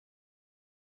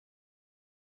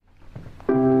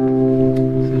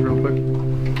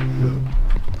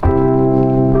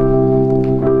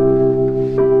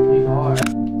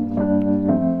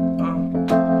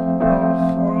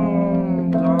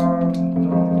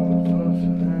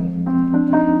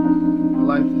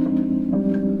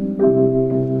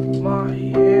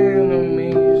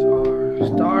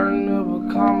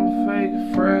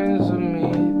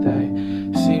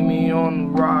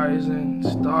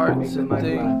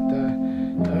that.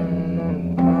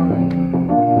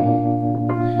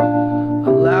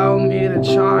 Allow me to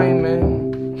chime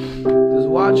in. This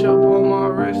watch up on my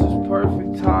wrist is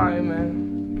perfect timing.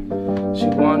 She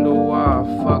wonder why I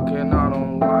fucking I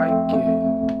don't like it.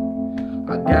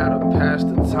 I gotta pass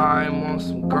the time on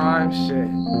some grime shit.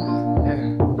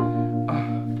 Yeah.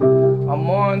 I'm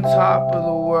on top of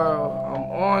the world. I'm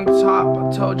on top.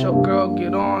 I told your girl,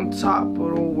 get on top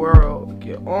of the world.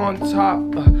 Get on top.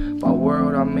 By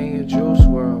world, I mean Juice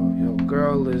World. Your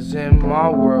girl is in my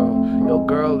world. Your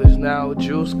girl is now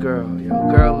Juice Girl. Your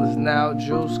girl is now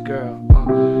Juice Girl.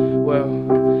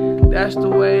 Well, that's the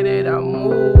way that I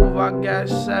move. I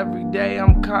guess every day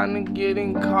I'm kinda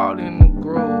getting caught in the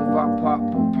groove. I pop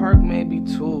a perk, maybe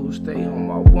two. Stay on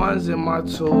my ones and my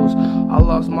twos. I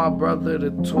lost my brother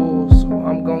to tools, so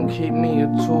I'm gonna keep me a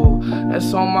tool.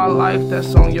 That's on my life,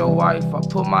 that's on your wife. I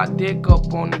put my dick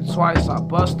up on it twice. I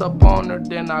bust up on her,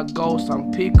 then I ghost.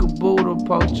 I'm peekaboo to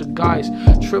poltergeist.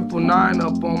 999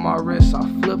 up on my wrist. I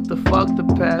flip the fuck the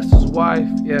pastor's wife,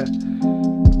 yeah.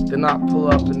 Then I pull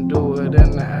up and do it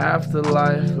in the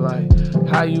afterlife. Like,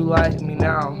 how you like me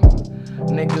now?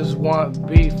 Niggas want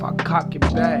beef, I cock it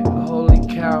back, holy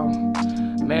cow.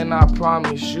 Man, I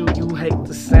promise you, you hate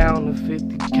the sound of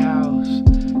 50 cows.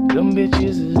 Them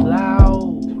bitches is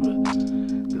loud.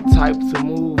 The type to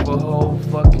move a whole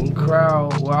fucking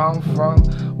crowd. Where I'm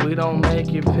from, we don't make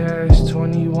it past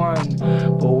 21.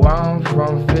 But where I'm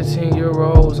from,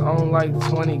 15-year-olds own like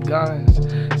 20 guns.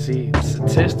 See,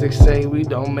 statistics say we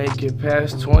don't make it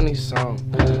past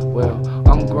 20-something. Well,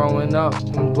 I'm growing up,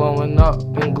 and blowing up,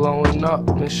 and glowing up,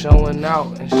 and showing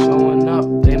out, and showing up.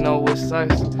 They know it's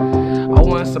us. I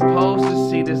wasn't supposed to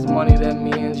see this money that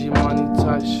me and G-Money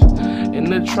touch. In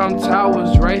the Trump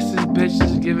Towers, racist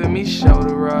bitches giving me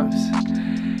shoulder rubs.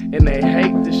 And they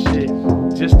hate the shit,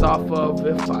 just off of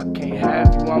if I can't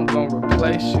have you, I'm gonna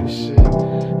replace you shit.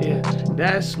 Yeah,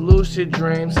 that's lucid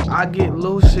dreams, I get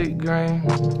lucid dream.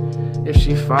 If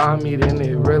she find me, then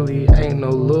it really ain't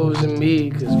no losing me.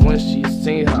 Cause when she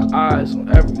seen her eyes on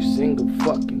every single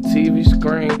fucking TV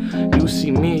screen, you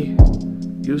see me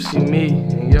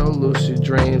in your lucid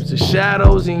dreams. The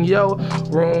shadows in your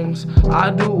rooms,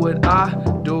 I do what I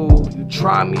do. You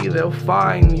try me, they'll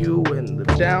find you in the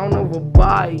down of a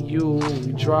bayou.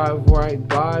 We drive right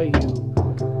by you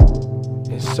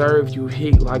and serve you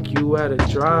heat like you at a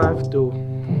drive-thru.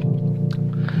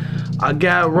 I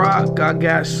got rock, I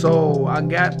got soul, I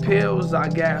got pills, I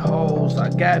got hoes, I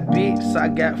got beats, I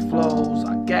got flows,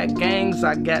 I got gangs,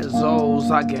 I got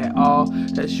zoes, I got all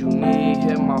that you need.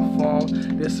 Hit my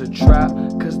phone, this a trap,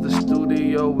 cause the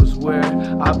studio is where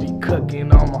I be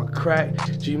cooking on my crack.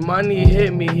 G-Money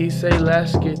hit me, he say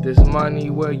let's get this money,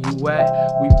 where you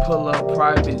at? We pull up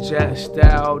private jet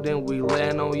style, then we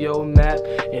land on your map.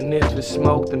 And if it's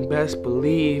smoke, then best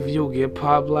believe you'll get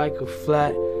popped like a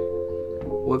flat.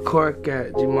 Where Cork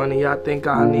at? G-Money, I think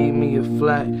I need me a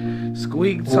flat.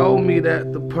 Squeak told me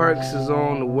that the perks is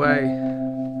on the way.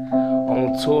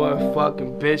 On tour,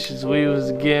 fucking bitches, we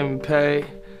was getting paid.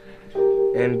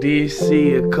 In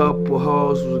DC, a couple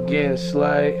hoes was getting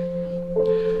slayed.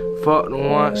 Fucked them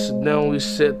once, then we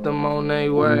set them on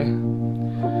their way.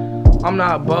 I'm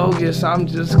not bogus, I'm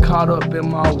just caught up in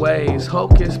my ways.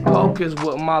 Hocus pocus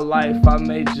with my life, I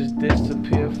may just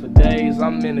disappear for days.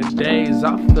 I'm in a daze,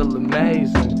 I feel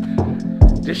amazing.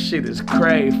 This shit is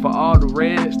crazy, for all the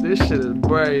reds, this shit is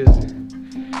brazen.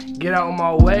 Get out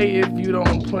my way if you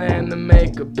don't plan to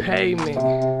make a payment.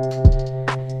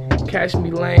 Catch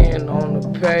me laying on the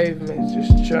pavement,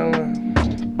 just chillin'.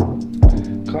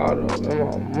 Caught up in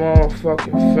my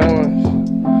motherfucking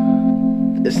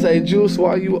feelings. They say, Juice,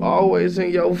 why you always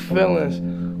in your feelings?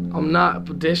 I'm not,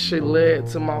 but this shit led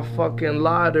to my fucking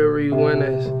lottery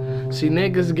winnings. See,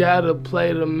 niggas gotta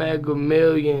play the Mega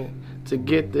Million to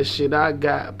get the shit I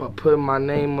got by putting my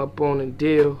name up on a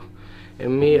deal.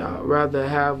 And me, I'd rather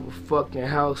have a fucking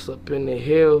house up in the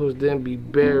hills than be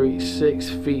buried 6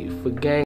 feet for gang.